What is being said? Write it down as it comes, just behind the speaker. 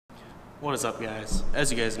What is up, guys?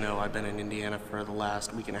 As you guys know, I've been in Indiana for the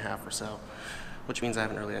last week and a half or so, which means I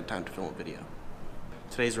haven't really had time to film a video.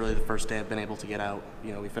 Today's really the first day I've been able to get out.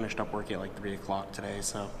 You know, we finished up work at like 3 o'clock today,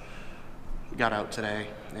 so we got out today,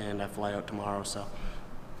 and I fly out tomorrow, so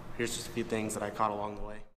here's just a few things that I caught along the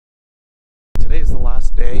way. Today's the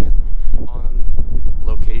last day on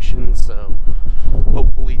location, so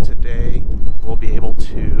hopefully today we'll be able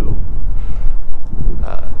to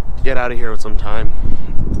get out of here with some time.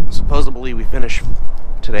 Supposedly we finish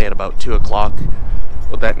today at about 2 o'clock.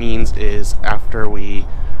 What that means is after we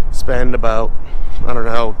spend about, I don't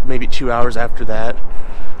know, maybe 2 hours after that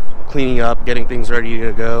cleaning up, getting things ready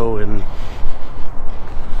to go, and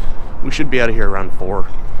we should be out of here around 4,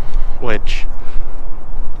 which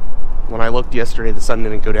when I looked yesterday the sun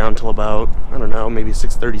didn't go down till about, I don't know, maybe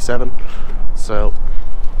 6:37, so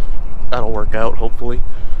that'll work out hopefully.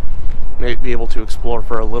 Maybe be able to explore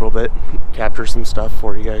for a little bit, capture some stuff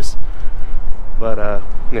for you guys. But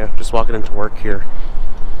yeah, just walking into work here.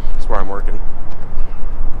 That's where I'm working.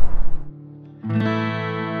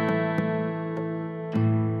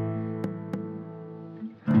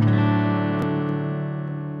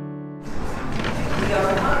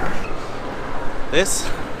 This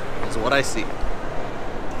is what I see.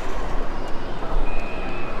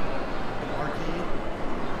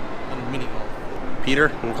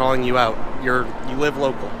 Peter, I'm calling you out. You live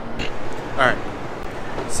local. Alright.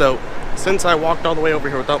 So, since I walked all the way over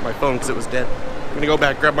here without my phone because it was dead, I'm gonna go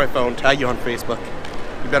back, grab my phone, tag you on Facebook.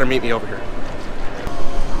 You better meet me over here.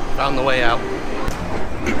 Found the way out.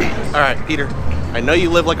 Alright, Peter. I know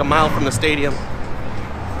you live like a mile from the stadium.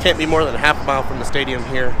 Can't be more than a half a mile from the stadium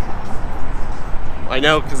here. I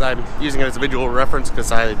know because I'm using it as a visual reference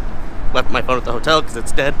because I left my phone at the hotel because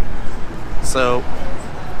it's dead. So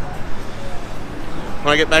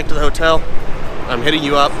when I get back to the hotel, I'm hitting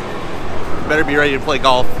you up. You better be ready to play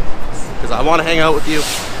golf because I want to hang out with you,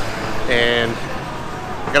 and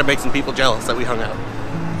I gotta make some people jealous that we hung out.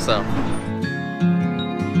 So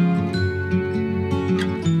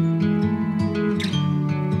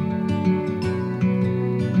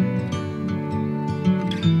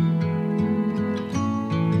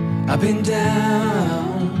I've been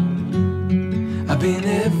down, I've been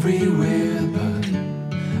everywhere, but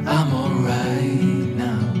I'm alright.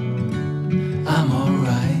 I'm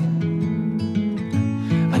alright.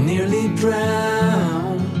 I nearly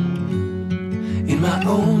drowned in my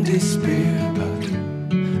own despair, but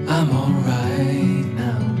I'm alright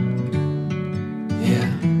now. Yeah,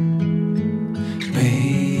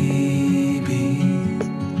 baby,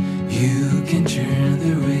 you can turn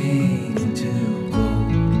the rain into gold.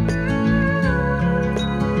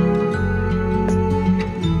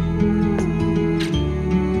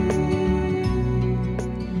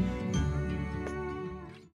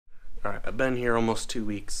 I've been here almost 2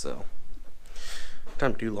 weeks, so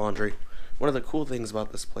time to do laundry. One of the cool things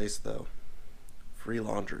about this place, though, free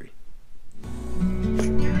laundry.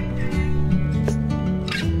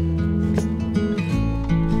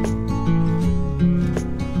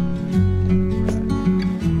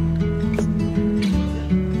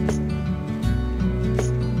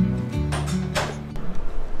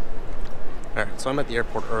 Alright, so I'm at the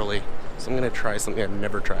airport early, so I'm going to try something I've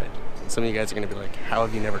never tried. Some of you guys are going to be like, how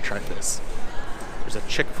have you never tried this? There's a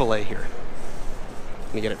Chick-fil-A here.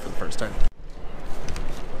 I'm going to get it for the first time.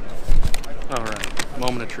 Alright,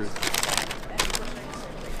 moment of truth.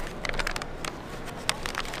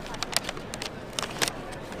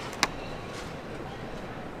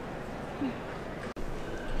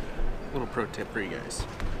 Little pro tip for you guys.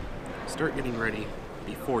 Start getting ready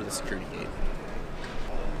before the security gate.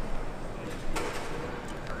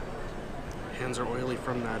 Hands are oily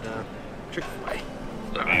from that Chick-fil-A.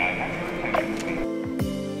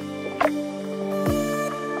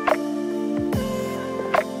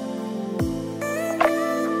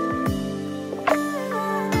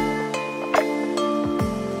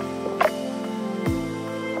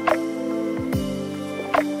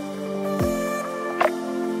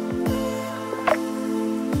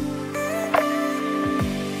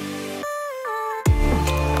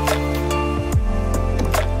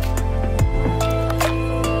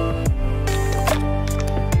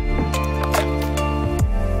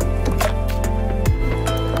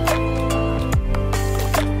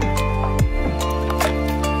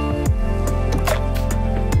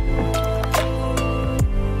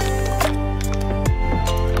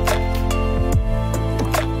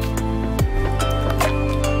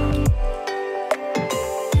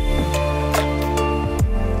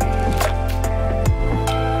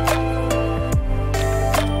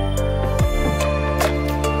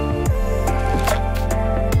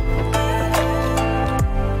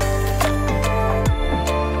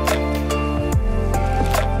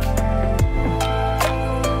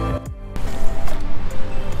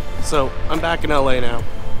 I'm back in LA now.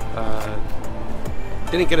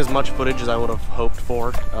 Didn't get as much footage as I would have hoped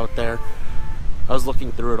for out there. I was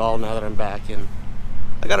looking through it all now that I'm back, and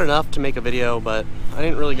I got enough to make a video, but I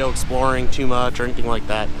didn't really go exploring too much or anything like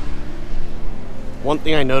that. One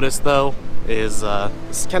thing I noticed though is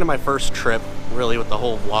this is kind of my first trip really with the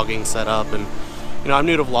whole vlogging setup, and you know, I'm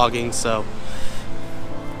new to vlogging, so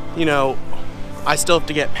you know, I still have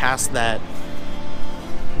to get past that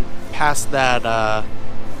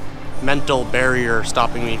mental barrier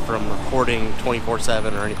stopping me from recording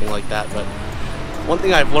 24/7 or anything like that. But one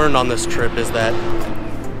thing I've learned on this trip is that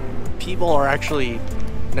people are actually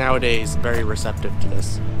nowadays very receptive to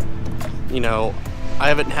this. You know, I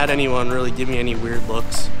haven't had anyone really give me any weird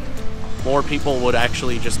looks. More people would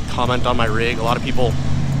actually just comment on my rig. A lot of people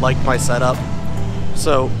like my setup.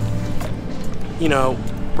 So, you know,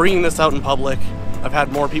 bringing this out in public, I've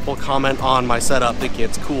had more people comment on my setup, thinking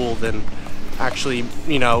it's cool, than actually,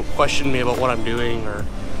 you know, question me about what I'm doing, or,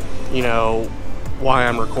 you know, why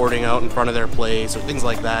I'm recording out in front of their place, or things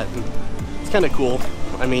like that. And it's kind of cool.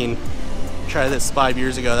 I mean, try this 5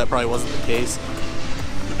 years ago, that probably wasn't the case.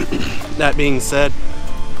 That being said,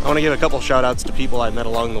 I want to give a couple shout outs to people I met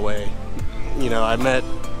along the way. You know, I met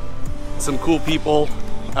some cool people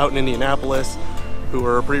out in Indianapolis who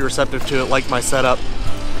were pretty receptive to it, liked my setup.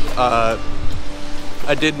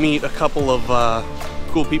 I did meet a couple of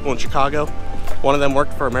cool people in Chicago. One of them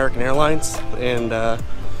worked for American Airlines, and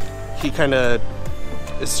he kind of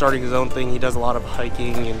is starting his own thing. He does a lot of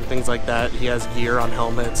hiking and things like that. He has gear on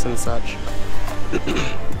helmets and such.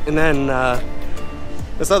 And then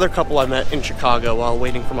this other couple I met in Chicago while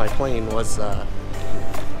waiting for my plane was,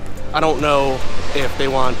 I don't know if they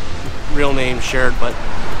want real names shared, but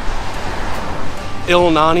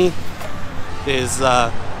Ilnani is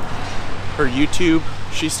her YouTube.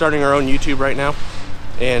 She's starting her own YouTube right now,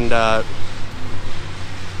 and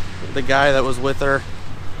the guy that was with her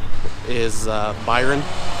is Byron,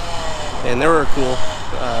 and they were cool.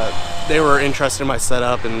 They were interested in my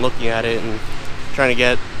setup and looking at it and trying to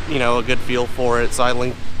get, you know, a good feel for it. So I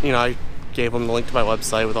linked, you know, I gave them the link to my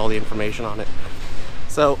website with all the information on it.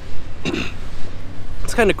 So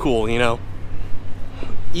it's kind of cool, you know,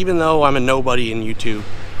 even though I'm a nobody in YouTube,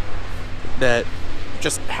 that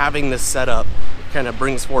just having this setup kind of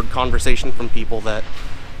brings forward conversation from people that,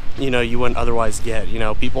 you know, you wouldn't otherwise get. You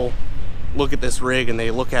know, people look at this rig and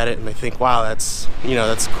they look at it and they think, wow, that's, you know,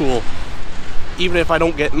 that's cool. Even if I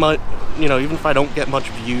don't get much, you know, even if I don't get much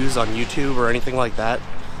views on YouTube or anything like that,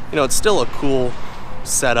 you know, it's still a cool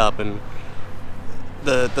setup, and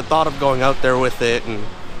the thought of going out there with it and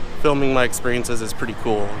filming my experiences is pretty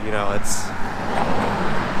cool. You know, it's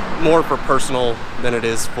more for personal than it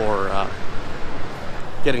is for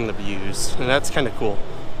getting the views, and that's kind of cool.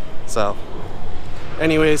 So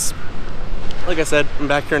anyways, like I said, I'm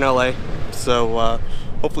back here in LA, so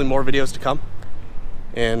hopefully more videos to come,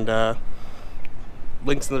 and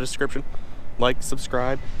links in the description. Like,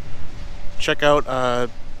 subscribe, check out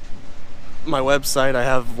my website. I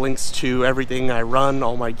have links to everything I run,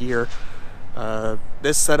 all my gear.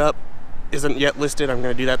 This setup isn't yet listed. I'm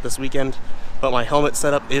going to do that this weekend, but my helmet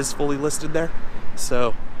setup is fully listed there.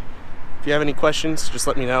 So if you have any questions, just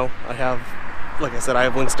let me know. I have, like I said, I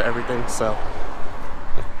have links to everything. So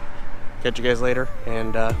catch you guys later,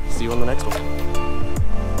 and see you on the next one.